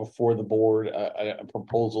successful before the board, a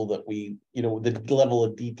proposal that we, you know, the level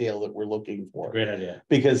of detail that we're looking for. Great idea.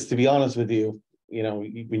 Because to be honest with you, you know,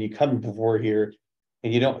 when you come before here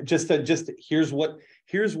and you don't, just here's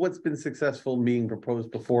what's been successful being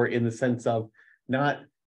proposed before in the sense of not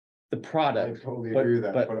the I product. totally but- agree with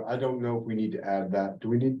that, but- but I don't know if we need to add that. Do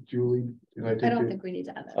we need Julie? Can I I take don't it? think we need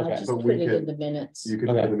to add that. I'll Okay. just But put we it could- in the minutes. You could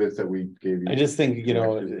Okay. put the minutes that we gave you. I just think, you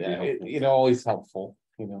know, Directions would be helpful. you know, always helpful,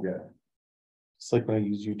 you know, Yeah, it's like when I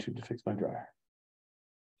use YouTube to fix my dryer.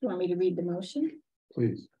 You want me to read the motion?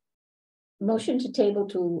 Please. Motion to table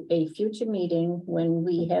to a future meeting when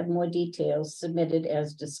we have more details submitted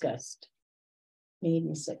as discussed. Made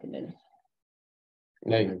and seconded.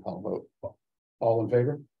 Now you can call a vote. All in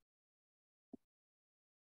favor?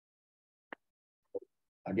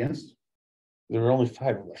 Against? There were only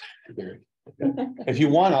 5 of us. If you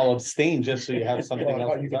want, I'll abstain just so you have something Well, I else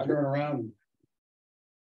thought you to could talk turn around.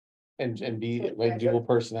 and be like dual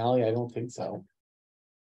personality. I don't think so.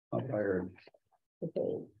 I'm tired.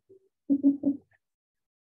 Okay.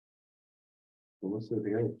 unless there's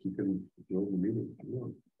anything else, you can join the meeting. if you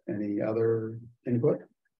want. Any other input?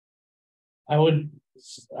 I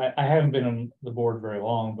haven't been on the board very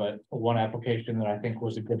long, but one application that I think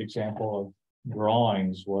was a good example of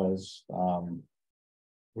drawings was,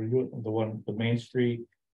 were you the Main Street,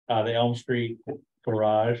 the Elm Street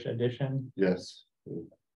garage addition? Yes.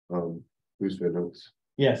 Bruce Van Oaks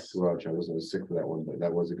Yes, garage, I was sick for that one, but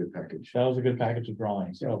that was a good package. that was a good package of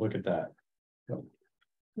drawings. So look at that.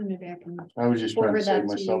 Maybe I can. I was just trying to Forward save that to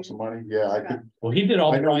myself you. some money. Yeah, I could. Well, he did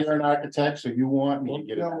all I the know drawings. you're an architect, so you want me to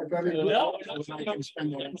get it. No, I mean, No, I can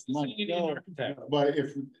spend that money. You need an architect. But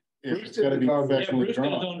if Bruce it's gotta be did the drawing. Yeah, professionally Bruce did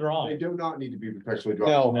his drawn. own They drawing. do not need to be professionally No,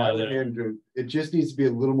 drawn. no, I they- Andrew, it just needs to be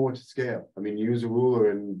a little more to scale. I mean, use a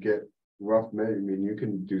ruler and get rough measure. I mean, you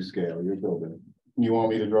can do scale, you're building. You want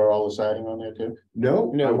me to draw all the siding on there too?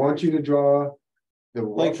 No, I No. want you to draw the.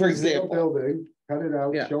 Like, for rough scale example- Building, cut it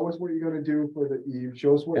out, Yeah. show us what you're gonna do for the eve,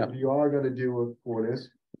 show us Yeah. what you are gonna do for this.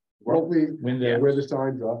 Well, Roughly Windows. where the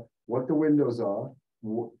signs are, what the windows are.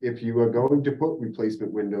 If you are going to put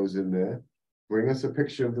replacement windows in there, bring us a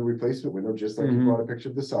picture of the replacement window, just like you Mhm. brought a picture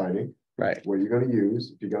of the siding. Right. What you're gonna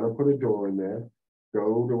use, if you're gonna put a door in there,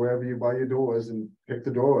 go to wherever you buy your doors and pick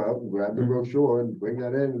the door out and grab the Mhm. brochure and bring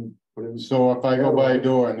that in and put it in. So if I go by a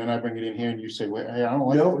door and then I bring it in here and you say, well, hey, I don't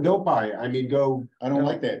like. No, that. don't buy it, I mean, go, I don't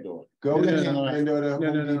like that door. go No, to no, the no, window to no, Home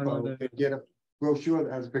no, no, no, Depot no. and get a brochure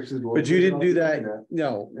that has a picture of the door. But you put it didn't on do the that. internet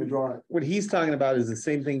No. And draw it. What he's talking about is the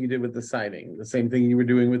same thing you did with the siding, the same thing you were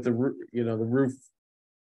doing with the roof, you know, the roof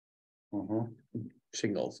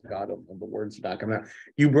shingles. God, the words not coming out.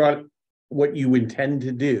 You brought what you intend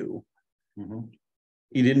to do. Mhm.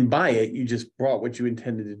 You didn't buy it, you just brought what you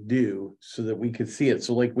intended to do so that we could see it.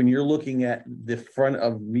 So like when you're looking at the front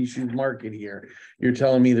of Mishu's Market here, you're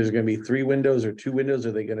telling me there's gonna be 3 windows or 2 windows?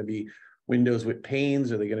 Are they gonna be windows with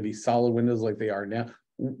panes? Are they gonna be solid windows like they are now?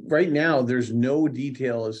 Right now, there's no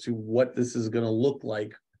detail as to what this is gonna look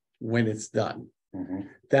like when it's done. Mhm.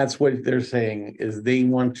 That's what they're saying, is they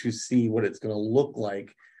want to see what it's gonna look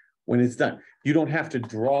like when it's done. You don't have to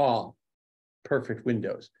draw perfect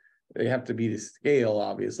windows. They have to be to scale,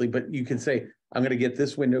 obviously, but you can say, I'm gonna get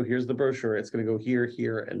this window, here's the brochure, it's gonna go here,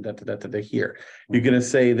 here, and here. You're gonna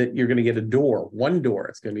say that you're gonna get a door, 1 door,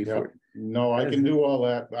 it's gonna be Yeah. for. No, I can do all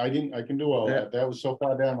that. I can do all Yeah. that. That was so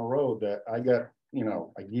far down the road that I got,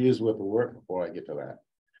 a year's worth of work before I get to that.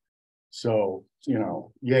 So,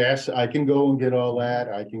 yes, I can go and get all that.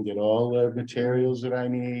 I can get all the materials that I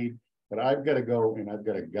need, but I've gotta go and I've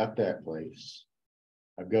gotta gut that place.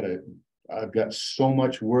 I've got so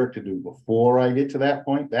much work to do before I get to that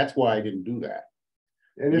point. That's why I didn't do that.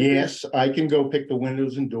 And if Yes, I can go pick the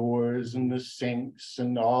windows and doors and the sinks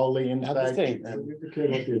and all the Not the inside. same.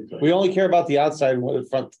 it's- We only care about the outside and what the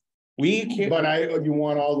front. We can't, But you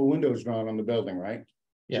want all the windows drawn on the building, right?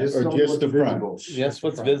 Yes, Or on just what's the front? visible. just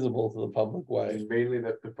what's visible to the public way. And mainly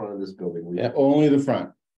that's the front of this building. We- Yeah. Only the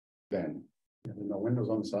front, then. There's no windows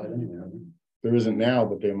on the side anyway. There isn't now,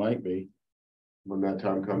 but there might be. When that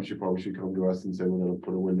time comes, you probably should come to us and say, we're gonna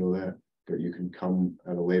put a window there, but you can come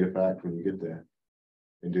at a later fact when you get there.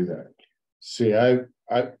 And do that. See,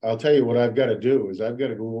 I'll tell you what I've got to do is I've got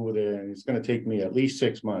to go over there and it's going to take me at least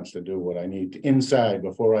 6 months to do what I need inside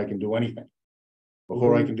before I can do anything.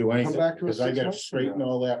 Before I can do anything, back to us because I 6 gotta months from straighten now.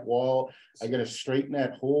 all that wall, I gotta straighten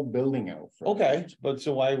that whole building out. first. Okay, but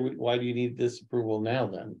so why do you need this approval now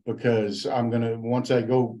then? Because I'm gonna, once I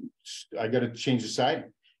go, I gotta change the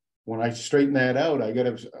siding. When I straighten that out, I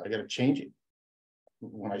gotta change it.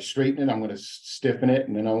 When I straighten it, I'm gonna stiffen it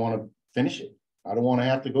and then I wanna finish it. I don't wanna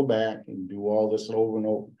have to go back and do all this over and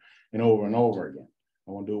over and over and over again.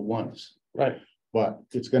 I wanna do it once. Right, But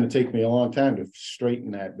it's gonna take me a long time to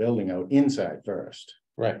straighten that building out inside first.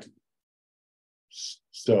 right.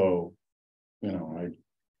 So, you know,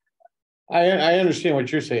 I understand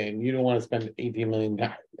what you're saying. You don't want to spend 18 million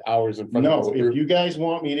hours in front of no, this if group. you guys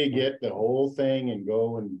want me to get the whole thing and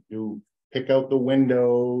go and pick out the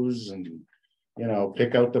windows and, you know,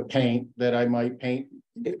 pick out the paint that I might paint.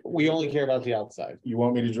 We only care about the outside. You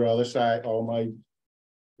want me to draw the side, all my, And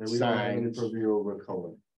we don't have any Signs. purview over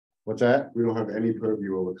color. what's that? We don't have any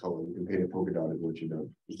purview over color. You can paint a polka dot is what you know.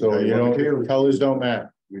 So, you know, colors don't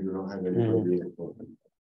matter. We do not have any Mhm. purview over color.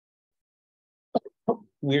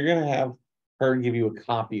 We're gonna have her give you a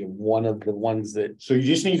copy of one of the ones that, So you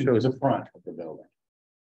just need to go to the front of the building.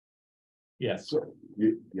 Yes, So,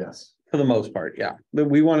 yes, for the most part, yeah. But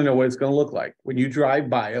we want to know what it's gonna look like. When you drive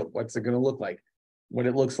by it, what's it gonna look like? What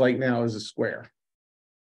it looks like now is a square.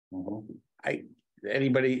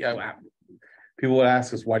 Anybody, people would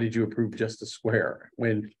ask us, why did you approve just a square?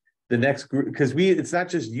 When the next group, because it's not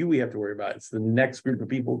just you we have to worry about, it's the next group of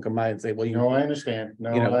people who come by and say, well, No, I understand.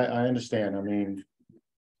 No, You know. I understand. I mean,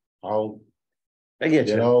 I'll I get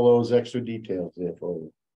get you. all those extra details there for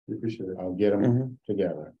you. we appreciate it. I'll get them Mhm.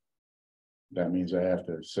 together. That means I have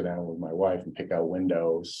to sit down with my wife and pick out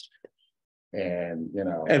windows. And, you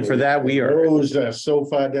know. And for that, we are, Those are so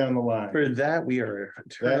far down the line. for that, we are That,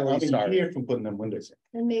 eternally I'm a sorry. year from putting them windows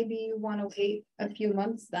in. And maybe you wanna wait a few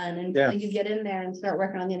months then Yeah. until you get in there and start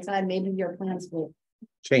working on the inside, maybe your plans will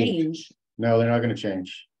Change. change No, they're not gonna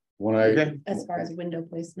change. When I, Okay. as far as window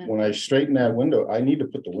placement. when I straighten that window, I need to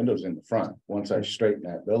put the windows in the front, once I straighten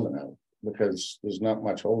that building out, because there's not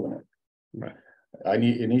much holding it. Right.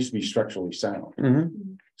 It needs to be structurally sound.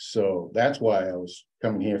 Mhm. So that's why I was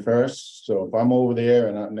coming here first. So if I'm over there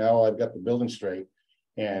and now I've got the building straight.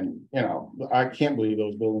 And, you know, I can't believe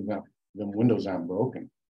those the windows aren't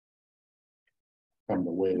broken. From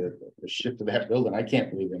the way that the shift of that building, I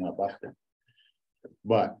can't believe they're not busted.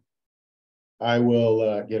 But I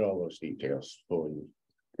will get all those details for you.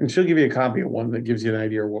 And she'll give you a copy of one that gives you an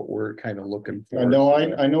idea of what we're kind of looking for. I know,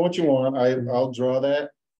 I know what you want. I'll draw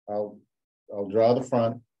that. I'll draw the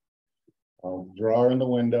front. I'll draw in the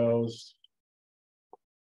windows.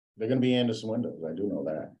 They're gonna be Anderson windows, I do know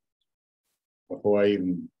that. Before I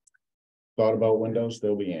even thought about windows,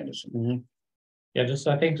 they'll be Anderson. Mhm. yeah,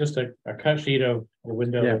 I think just a cut sheet of the Yeah.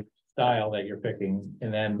 window style that you're picking,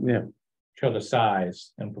 and then Yeah, show the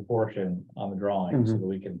size and proportion on the drawing, so Mhm. that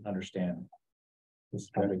we can understand. This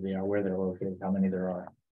how big they are, where they're located, how many there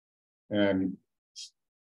are. And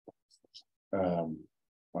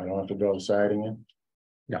I don't have to draw the siding in.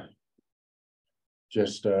 Yeah.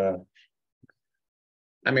 Just, I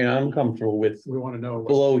mean, I'm comfortable with We want to know.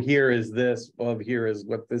 below here is this, above here is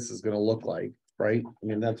what this is gonna look like, right? I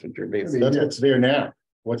mean, that's what you're basically. that's what's there now.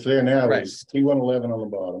 What's there now Right. is T111 on the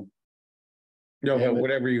bottom, No, Yeah, but but-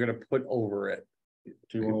 whatever you're gonna put over it.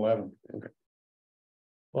 T111.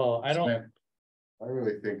 Well, I don't I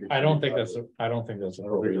really think. that's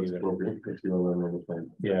appropriate either. Appropriate for 211 on the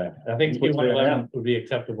plan. Yeah, I think What's there T111 would be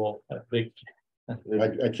acceptable, I think.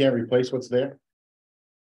 I can't replace what's there.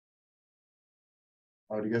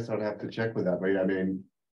 I would guess I'd have to check with that, but I mean.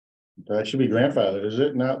 That should be grandfathered, is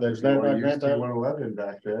it? No, there's not grandfathered. T111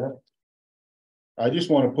 back there. I just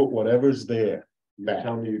want to put whatever's there You're back,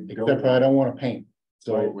 telling me you except don't. I don't want to paint.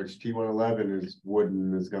 Right, So which T111 is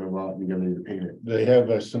wooden, is gonna rot, and you're gonna need to paint it, they have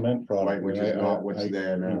a cement product. Right, which and is I- not what's I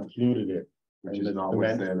there now. Included it. which And is the not what's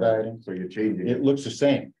cement there now, siding. so you're changing It it. looks the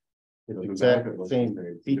same. It's Doesn't exact matter if it looks same the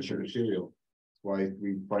same, it's different features. material. That's why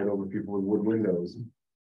we fight over people with wood windows.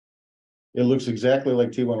 It looks exactly like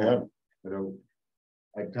T111. I don't,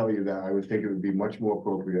 I tell you that I would think it would be much more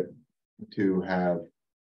appropriate to have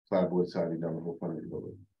plywood siding down the whole front of the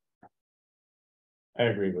building. I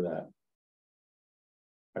agree with that.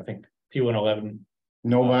 I think T111,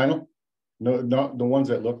 No vinyl? No, not the ones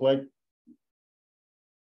that look like,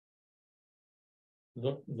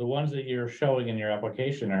 the ones that you're showing in your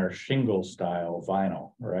application are shingle style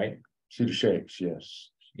vinyl, right? cedar shakes, yes.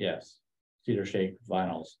 Yes, cedar shake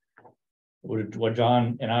vinyls. What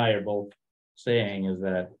John and I are both saying is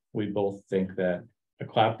that we both think that a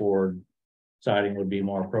clapboard siding would be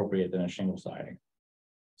more appropriate than a shingle siding.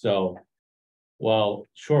 So, well,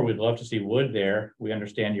 sure, we'd love to see wood there. We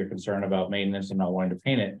understand your concern about maintenance and not wanting to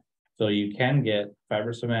paint it. So you can get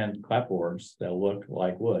fiber cement clapboards that look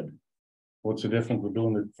like wood. What's the difference with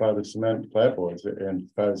doing the fiber cement clapboards and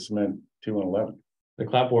fiber cement 2 and 11? The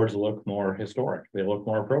clapboards look more historic. They look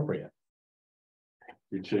more appropriate.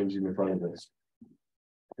 You're changing the front of this.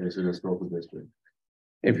 It's a historical district.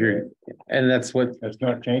 If you're, and that's what, That's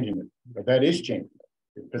not changing it, but that is changing.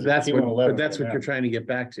 it, 'cause it's that's 2 and what, 11 but that's right what now. you're trying to get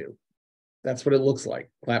back to. That's what it looks like,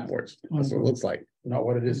 clapboards. That's what it looks like. Not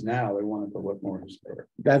what it is now, they want it to look more historic.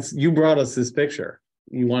 That's, you brought us this picture.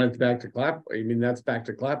 You want it back to I mean, that's back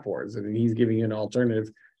to clapboards, and he's giving you an alternative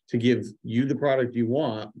to give you the product you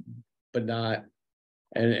want, but not.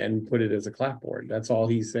 And put it as a clapboard. That's all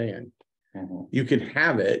he's saying. Mhm. You could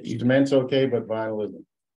have it. You Cement's okay, but vinyl isn't.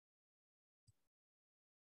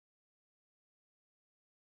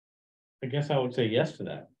 I guess I would say yes to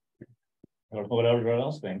that. I don't know what everyone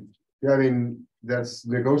else thinks. Yeah, I mean, that's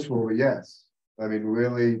negotiable, but yes, I mean,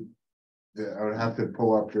 really. I would have to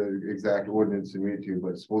pull up the exact ordinance and read it to you, but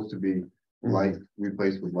it's supposed to be like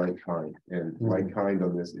replaced with like kind. And like kind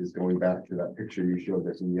on this is going back to that picture you showed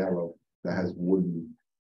that's in yellow that has wooden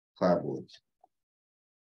clapboards.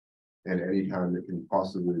 And anytime it can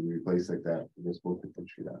possibly be replaced like that, we're supposed to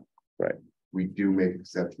push it out. Right. We do make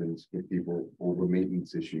exceptions for people over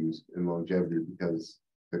maintenance issues and longevity because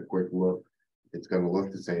the quick look, it's gonna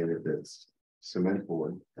look the same if it's cement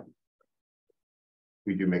board.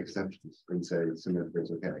 We do make exceptions and say cement is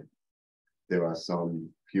okay. There are some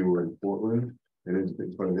fewer in Portland, and it's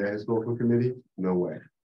in front of their historical committee, no way.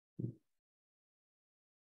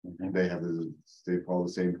 They have they follow the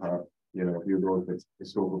same part, you know, if you're going with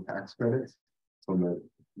historical tax credits from the.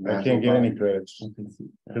 I can't get any credits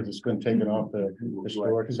because it's been taken off the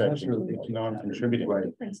historic section, it's non-contributing. Right.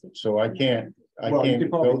 So I can't Well, you could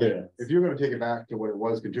go probably there. if you're gonna take it back to what it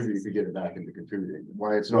was contributing, you could get it back into contributing.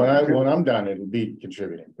 Why it's When not, when I'm done, it'll be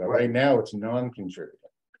contributing, but right now it's non-contributing.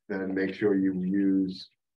 then make sure you use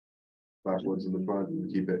backwards in the front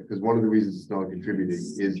and keep it, because one of the reasons it's not contributing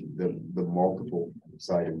is the multiple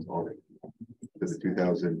sightings on it. To the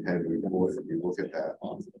 2010 report, if you look at that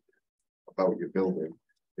about your building,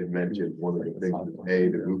 it mentioned one of the things is A,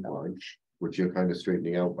 the roof line, which you're kind of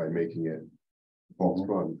straightening out by making it false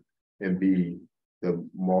front, and B, the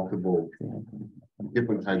multiple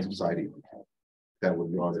different kinds of siding that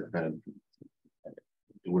would not have been.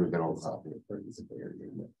 It would have been all copy.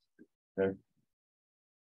 Okay.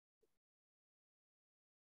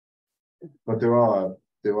 But there are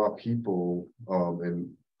people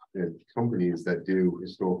and companies that do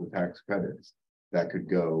historical tax credits that could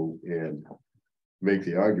go and make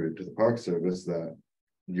the argument to the Park Service that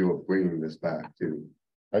you are bringing this back to.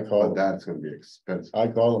 I But call, that's gonna be expensive. I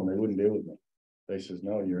call them, they wouldn't deal with me. They says,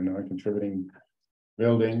 no, you're a non-contributing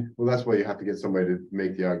building. Well, that's why you have to get somebody to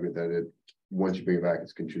make the argument that once you bring it back,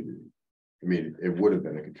 it's contributing. I mean, it would have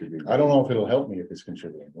been a contributing. I don't know if it'll help me if it's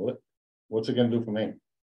contributing, will it? What's it gonna do for me?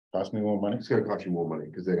 Cost me more money? It's gonna cost you more money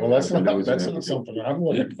because they're. Well, that's not something I'm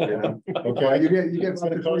looking for. Okay, you get It's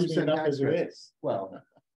gonna cost me enough as it credits. is. Well,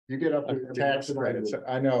 you get up. Tax credits,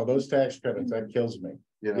 I know, those tax credits, that kills me.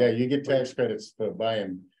 You Yeah, know, you get tax credits for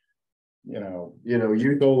buying, you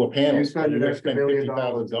you solar panels. you spend an you're extra gonna $1 million,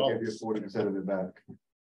 $50,000. they'll give you 40% of it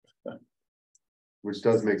back. Which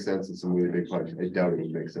does make sense in some really big projects. I doubt it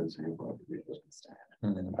would make sense in your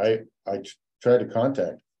property. I tried to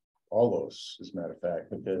contact all those, as a matter of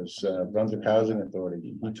fact, because Brunswick Housing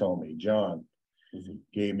Authority, he told me, John.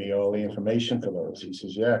 Gave me all the information for those. He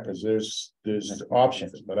says, yeah, because there's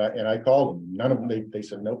options, but I called them, none of them, they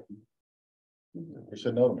said nope. They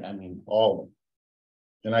said no to me, I mean, all of them.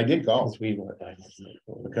 And I did call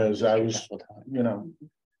because I was, you know,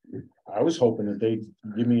 I was hoping that they'd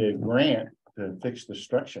give me a grant to fix the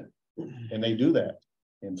structure. And they do that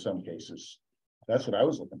in some cases. That's what I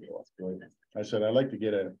was looking for. I said, I'd like to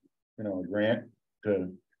get a grant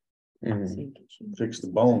to fix the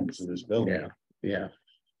bones of this building. Yeah, yeah.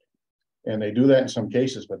 And they do that in some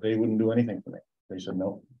cases, but they wouldn't do anything for me. They said,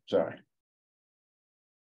 no, sorry.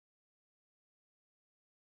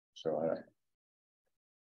 So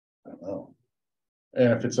I don't know.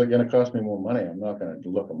 And if it's gonna cost me more money, I'm not gonna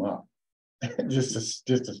look them up. just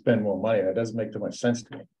to spend more money. That doesn't make too much sense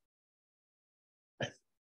to me.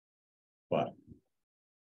 But,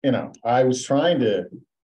 I was trying to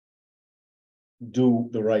do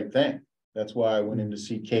the right thing. That's why I went in to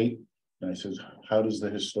see Kate. And I says, how does the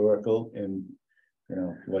historical and,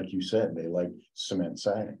 like you said, they like cement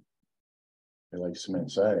siding. They like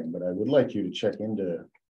cement siding, but I would like you to check into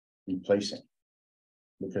replacing.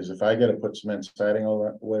 Because if I gotta put cement siding all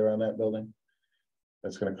the way around that building,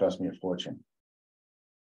 that's gonna cost me a fortune.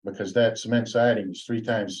 Because that cement siding is 3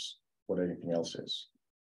 times what anything else is.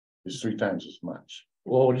 It's 3 times as much.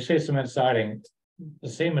 Well, when you say cement siding, the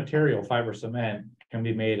same material, fiber cement, can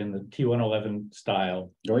be made in the T111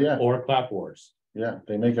 style Oh, yeah, or clapboards. yeah,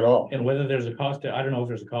 they make it all. And whether there's a cost, I don't know if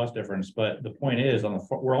there's a cost difference, but the point is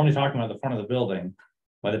we're only talking about the front of the building.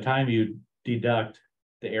 By the time you deduct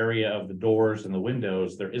the area of the doors and the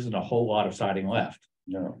windows, there isn't a whole lot of siding left.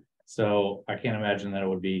 No, So I can't imagine that it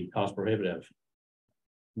would be cost prohibitive.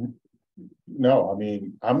 no, I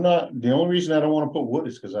mean, I'm not, the only reason I don't wanna put wood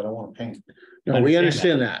is because I don't wanna paint. No, we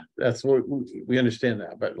Understand understand that. That's what, we understand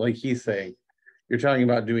that, but like he's saying, you're talking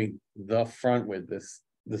about doing the front with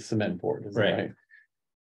the cement board, is that Right. right?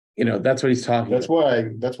 You know, that's what he's talking That's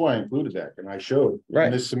about. why I included that, and I showed. Right.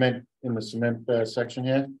 In the cement section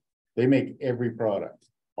here, they make every product,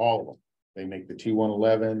 all of them. They make the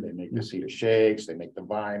T111, they make the cedar shakes, they make the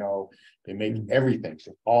vinyl, they make everything,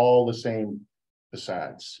 all the same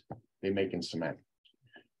facades. They make in cement.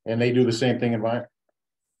 And they do the same thing in vinyl.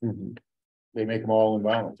 Mhm. They make them all in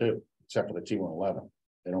vinyl too, except for the T111.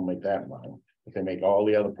 They don't make that in vinyl, but they make all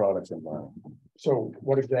the other products in vinyl. So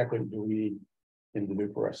what exactly do we need him to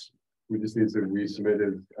do for us? We just need to resubmit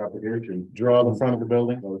his application. Draw the front of the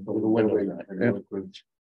building With with the windows in it.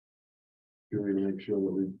 Julie, to make sure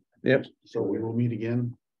that we, Yep, So we will meet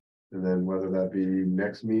again. and then whether that be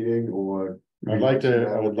next meeting or. I would like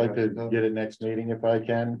to get it next meeting if I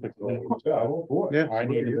can. Yeah. I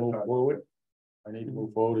need to move forward. I need to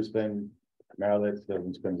move forward. It's been, now that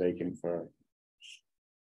it's been vacant for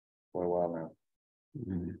a while now.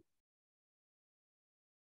 Mhm.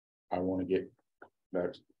 I want to get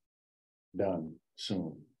that done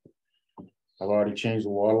soon. I've already changed the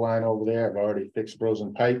water line over there. I've already fixed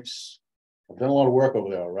frozen pipes. I've done a lot of work over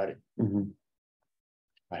there already. Mhm.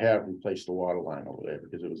 I have replaced the water line over there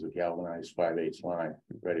because it was a galvanized 5/8 line,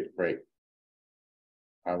 ready to break.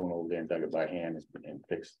 I went over there and dug it by hand and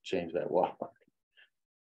changed that water line.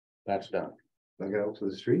 That's done. Like out to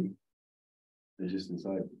the street? It's just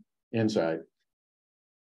inside. Inside.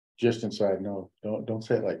 Just inside, no, don't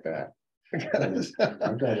say it like that.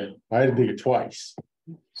 I've done it. I had to dig it twice.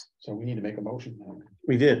 So we need to make a motion now.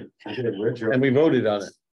 We did, I did it, Richard. and we voted on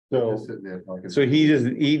it. So, Just sitting there talking. So he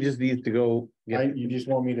just needs to go. get- you just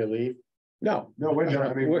want me to leave? No, No, wait,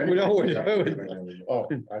 I mean. We don't- Oh.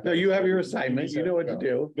 no, you have your assignment. You know what to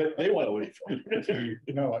do. But they want to leave.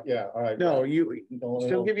 No, yeah, all right. No,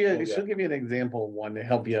 she'll give you, Yeah. she'll give you an example of one to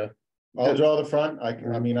help you. I'll draw the front.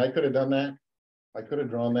 I mean, I could have done that. I could have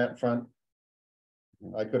drawn that front.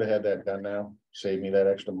 I could have had that done now, save me that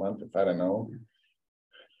extra month if I'd have known.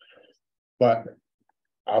 But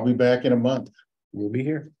I'll be back in a month. We'll be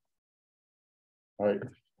here. All right.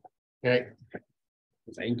 Okay,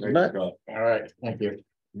 Thank you. Thanks, Scott. all right, thank you.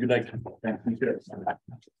 Good night.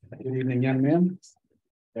 Good evening, young man.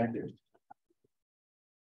 Thank you.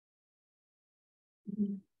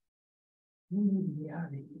 Yeah,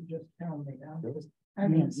 you just tell me now. I Yeah,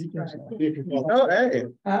 mean, you can say. Oh, hey,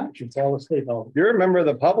 You fall asleep. you're a member of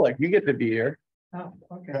the public. You get to be here. oh,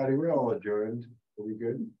 okay. Patty, we're all adjourned. Are we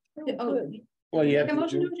good? Oh, Well, yeah. Make a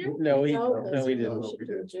motion to adjourn? No, No, no, we didn't. motion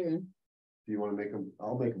to adjourn. Do you want to make them?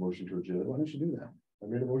 I'll make a motion to adjourn. Why don't you do that? I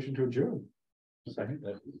made a motion to adjourn.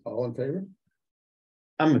 All in favor?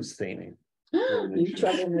 I'm abstaining. You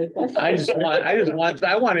troublemaker.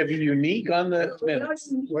 I want to be unique on the minutes.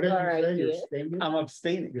 What did All you right, say? You're dear. staining? I'm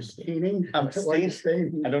abstaining. You're staining? I'm Why you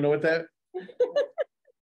staining? I don't know what that,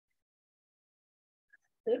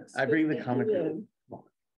 Fix I bring the it comic in.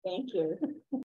 Thank you.